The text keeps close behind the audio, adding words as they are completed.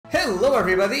Hello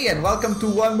everybody and welcome to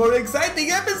one more exciting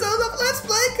episode of Let's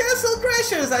Play Castle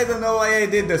Crashers. I don't know why I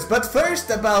did this, but first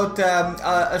about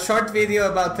a short video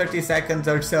about 30 seconds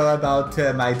or so about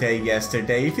my day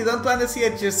yesterday. If you don't want to see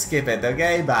it, just skip it,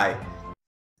 okay? Bye.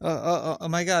 Oh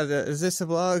my god, is this a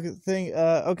vlog thing?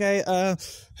 Okay,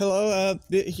 hello,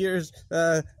 here's,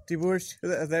 Tibur's,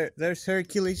 there's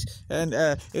Hercules, and,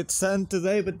 it's sun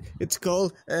today, but it's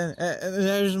cold, and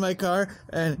there's my car,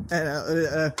 and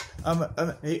I'm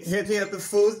hitting up the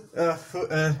food,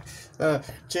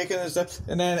 chicken and stuff,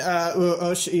 and then,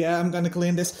 yeah, I'm gonna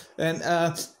clean this, and,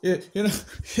 you know,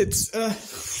 it's,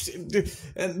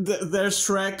 and there's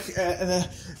Shrek, and,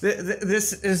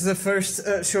 this is the first,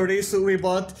 chorizo we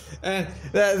bought, and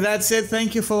that's it.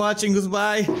 Thank you for watching.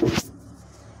 Goodbye.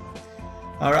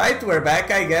 Alright, we're back,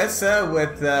 I guess,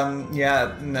 with,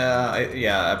 yeah,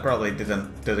 I probably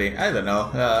didn't do the, I don't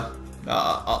know,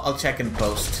 I'll check in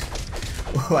post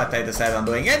what I decide on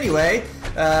doing. Anyway,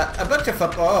 a bunch of,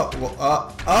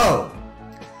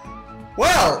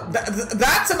 well,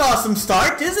 that's an awesome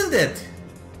start, isn't it?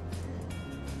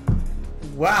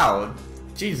 Wow,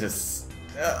 Jesus.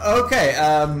 Okay,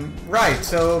 right,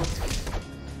 so,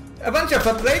 a bunch of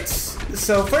updates.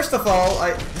 So, first of all,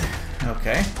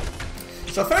 okay.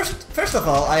 So first of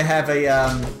all, I have a,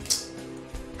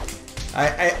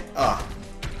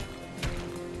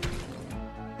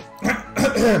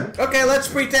 okay, let's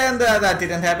pretend that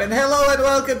didn't happen. Hello and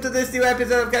welcome to this new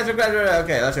episode of Castle Crashers.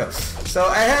 Okay, let's go. So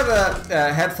I have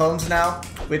headphones now,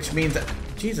 which means that,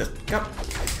 Jesus, God,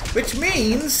 which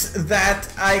means that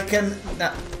I can.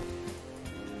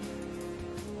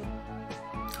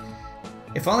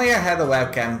 If only I had a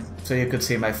webcam so you could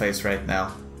see my face right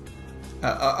now.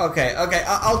 Okay,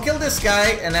 I'll kill this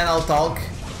guy and then I'll talk.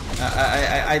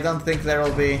 I don't think there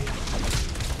will be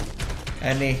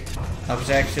any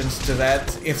objections to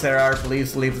that. If there are,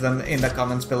 please leave them in the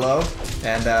comments below,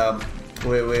 and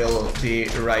we will be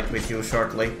right with you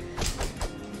shortly.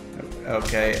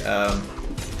 Okay,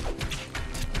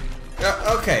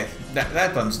 okay,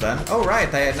 that one's done. Oh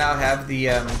right, I now have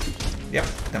the, yep,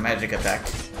 the magic attack.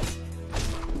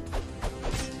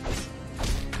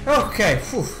 Okay,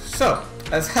 whew. So,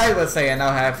 as I was saying, I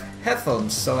now have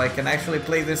headphones, so I can actually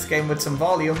play this game with some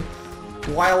volume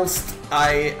whilst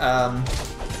I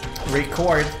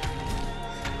record.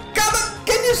 Come on,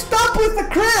 can you stop with the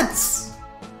crits?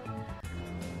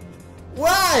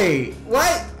 Why?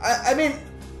 Why? I mean,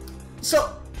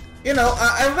 so, you know,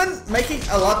 I've been making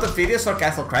a lot of videos for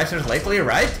Castle Crashers lately,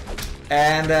 right?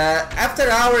 And after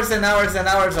hours and hours and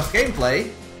hours of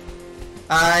gameplay,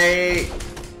 I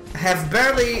have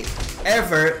barely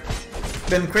ever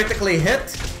been critically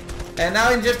hit, and now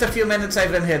in just a few minutes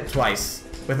I've been hit twice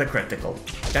with a critical.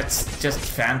 That's just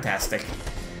fantastic.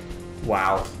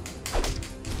 Wow.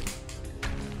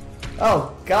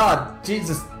 Oh god,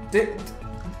 Jesus. This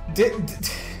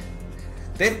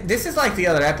is like the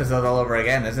other episode all over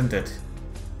again, isn't it?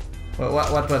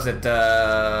 What was it?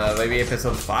 Maybe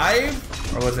episode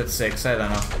 5? Or was it 6? I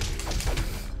don't know.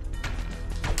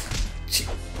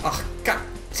 Oh god.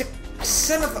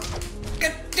 Son of a...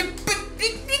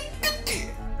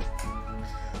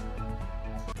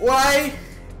 Why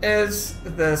is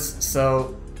this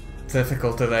so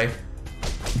difficult today?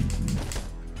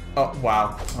 Oh,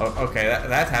 wow. Oh, okay,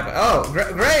 that happened. Oh,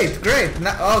 great.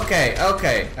 No,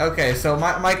 okay. So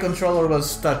my controller was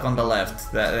stuck on the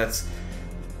left. That's...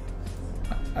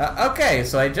 okay,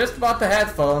 so I just bought the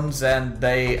headphones and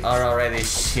they are already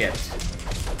shit.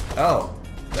 Oh,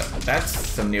 that's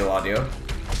some new audio.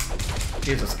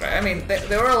 Jesus Christ. I mean,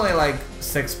 they were only like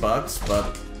 $6,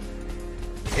 but,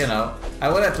 you know, I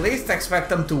would at least expect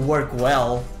them to work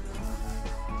well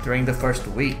during the first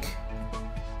week.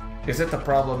 Is it a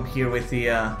problem here with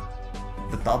the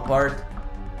top part?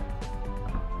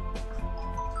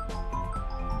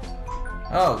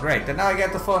 Oh, great. And now I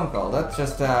get the phone call. That's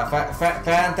just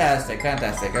fantastic.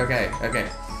 Okay.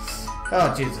 Oh,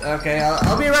 jeez. Okay,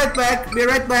 I'll be right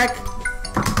back.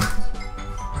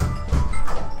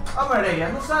 Maria,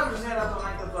 não sabes dizer a tua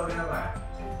mãe que eu estou a gravar?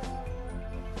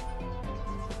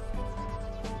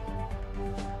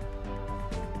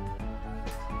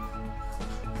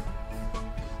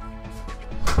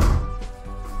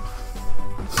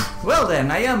 Well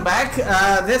then, I am back.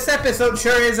 This episode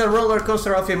sure is a roller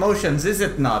coaster of emotions, is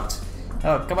it not?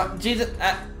 Oh, come on, Jesus.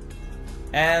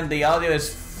 And the audio is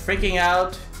freaking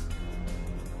out.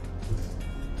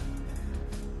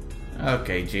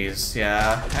 Okay, geez,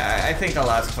 yeah, I think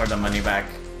I'll ask for the money back.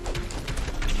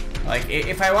 Like,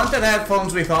 if I wanted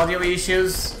headphones with audio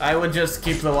issues, I would just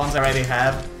keep the ones I already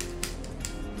have.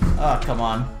 Oh, come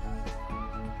on.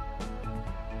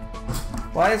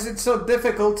 Why is it so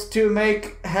difficult to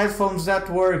make headphones that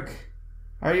work.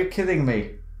 Are you kidding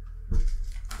me?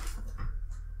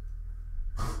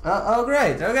 Oh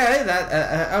great. Okay,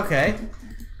 okay.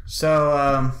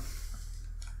 So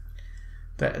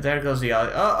there goes the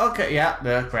audio. Oh, okay. Yeah,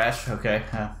 the crash. Okay.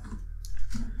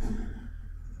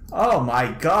 Oh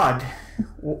my God.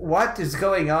 What is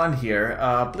going on here?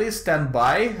 Please stand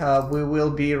by. We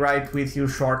will be right with you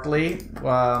shortly.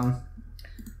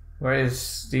 Where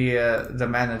is the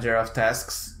manager of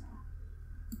tasks?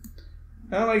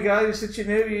 Oh my God, you're such a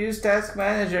noob. You use Task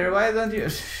Manager. Why don't you?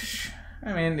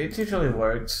 I mean, it usually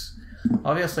works.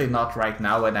 Obviously not right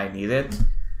now when I need it.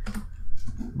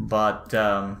 But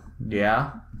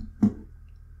yeah.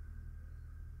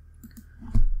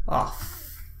 Oh,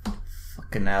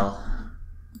 fucking hell.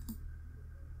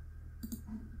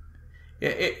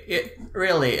 It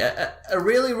really a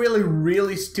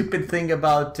really stupid thing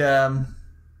about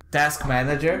Task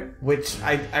Manager, which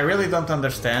I really don't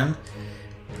understand,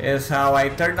 is how I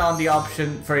turned on the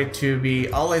option for it to be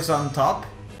always on top,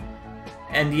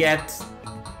 and yet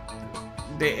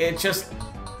it just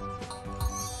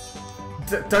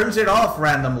turns it off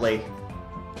randomly,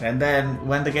 and then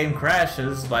when the game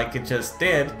crashes like it just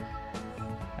did,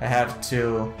 I have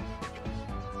to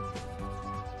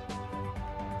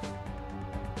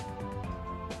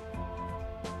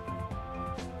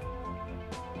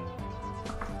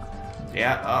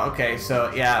yeah, okay,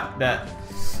 so yeah,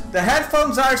 the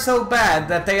headphones are so bad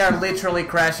that they are literally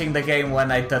crashing the game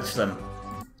when I touch them.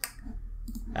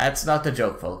 That's not a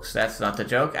joke, folks. That's not a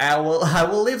joke. I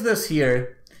will leave this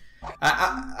here.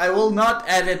 I will not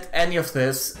edit any of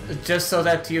this, just so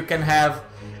that you can have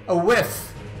a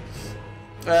whiff,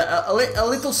 a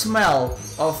little smell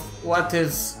of what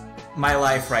is my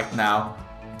life right now.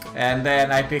 And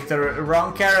then I picked the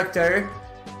wrong character,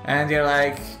 and you're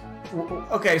like,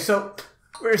 okay, so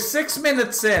we're 6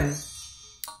 minutes in,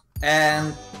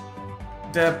 and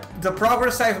the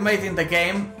progress I've made in the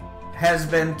game has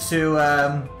been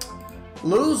to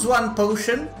lose 1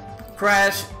 potion,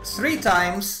 crash 3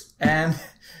 times, and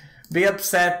be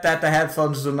upset that the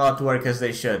headphones do not work as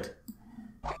they should.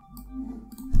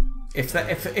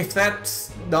 If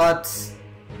that's not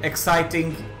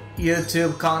exciting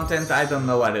YouTube content, I don't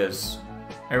know what is.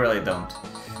 I really don't.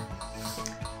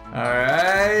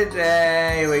 Alright,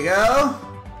 here we go.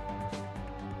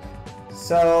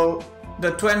 So,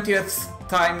 the 20th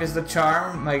time is the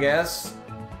charm, I guess.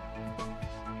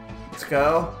 Let's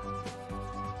go.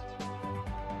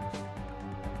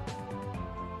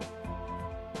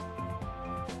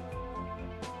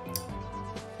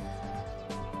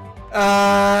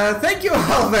 Thank you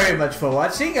all very much for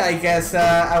watching. I guess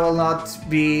I will not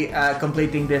be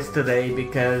completing this today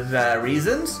because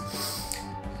reasons.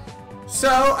 So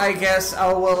I guess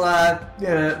I will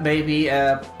maybe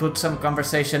put some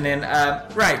conversation in.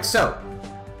 Right, so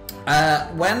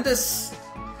when this...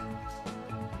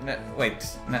 wait,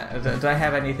 do I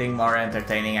have anything more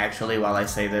entertaining actually while I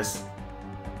say this?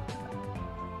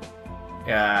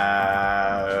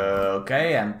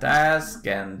 Okay, and task,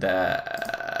 and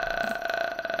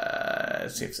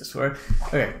let's see if this works.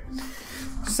 Okay,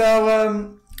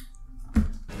 so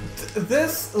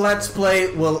this Let's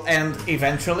Play will end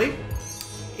eventually,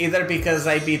 either because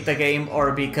I beat the game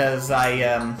or because I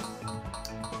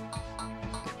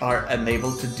are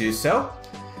unable to do so.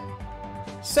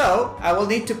 So I will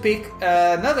need to pick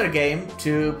another game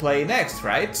to play next,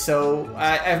 right? So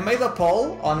I've made a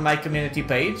poll on my community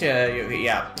page.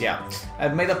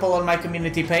 I've made a poll on my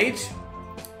community page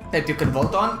that you can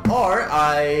vote on, or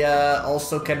I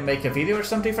also can make a video or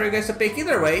something for you guys to pick.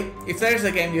 Either way, if there's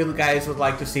a game you guys would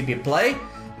like to see me play,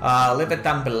 leave it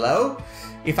down below.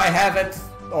 If I have it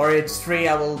or it's free,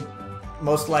 I will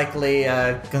most likely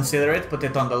consider it, put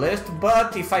it on the list.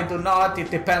 But if I do not, it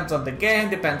depends on the game,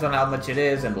 depends on how much it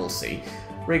is, and we'll see.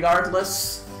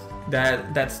 Regardless,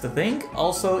 that's the thing.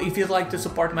 Also, if you'd like to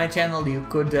support my channel, you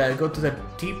could go to the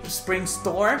Teespring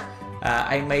store.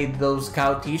 I made those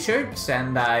cow t-shirts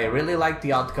and I really like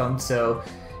the outcome, so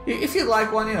if you'd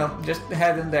like one, you know, just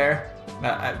head in there.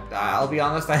 I'll be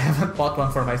honest, I haven't bought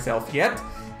one for myself yet,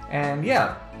 and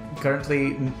yeah,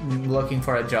 currently looking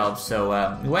for a job, so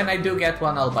when I do get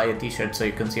one, I'll buy a t-shirt so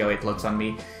you can see how it looks on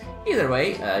me. Either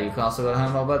way, you can also go to the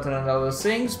home button and all those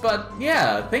things, but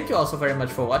yeah, thank you also very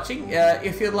much for watching.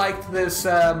 If you liked this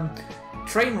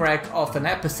train wreck of an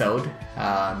episode,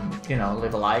 you know,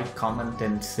 leave a like, comment,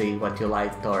 and see what you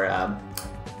liked or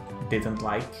didn't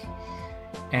like.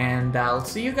 And I'll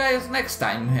see you guys next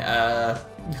time.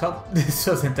 Hope this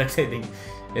was entertaining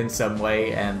in some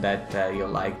way and that you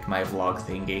liked my vlog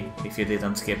thingy, if you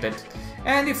didn't skip it.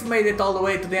 And if you made it all the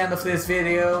way to the end of this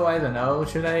video, I don't know,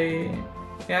 should I...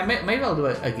 Yeah, maybe I'll do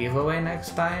a giveaway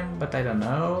next time, but I don't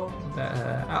know.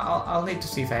 I'll need to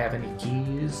see if I have any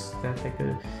keys that I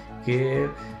could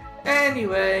give.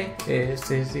 Anyway, this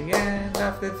is the end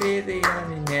of the video.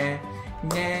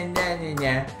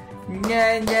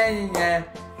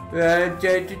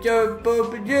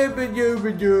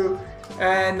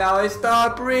 And now I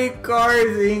stop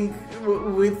recording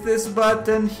with this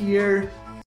button here.